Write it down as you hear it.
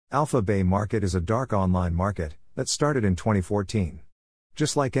Alpha Bay Market is a dark online market that started in 2014.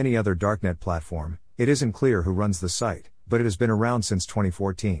 Just like any other darknet platform, it isn't clear who runs the site, but it has been around since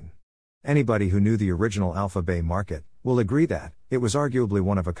 2014. Anybody who knew the original Alpha Bay Market will agree that it was arguably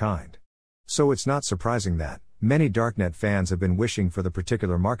one of a kind. So it's not surprising that many darknet fans have been wishing for the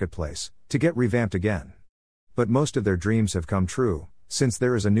particular marketplace to get revamped again. But most of their dreams have come true, since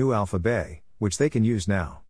there is a new Alpha Bay, which they can use now.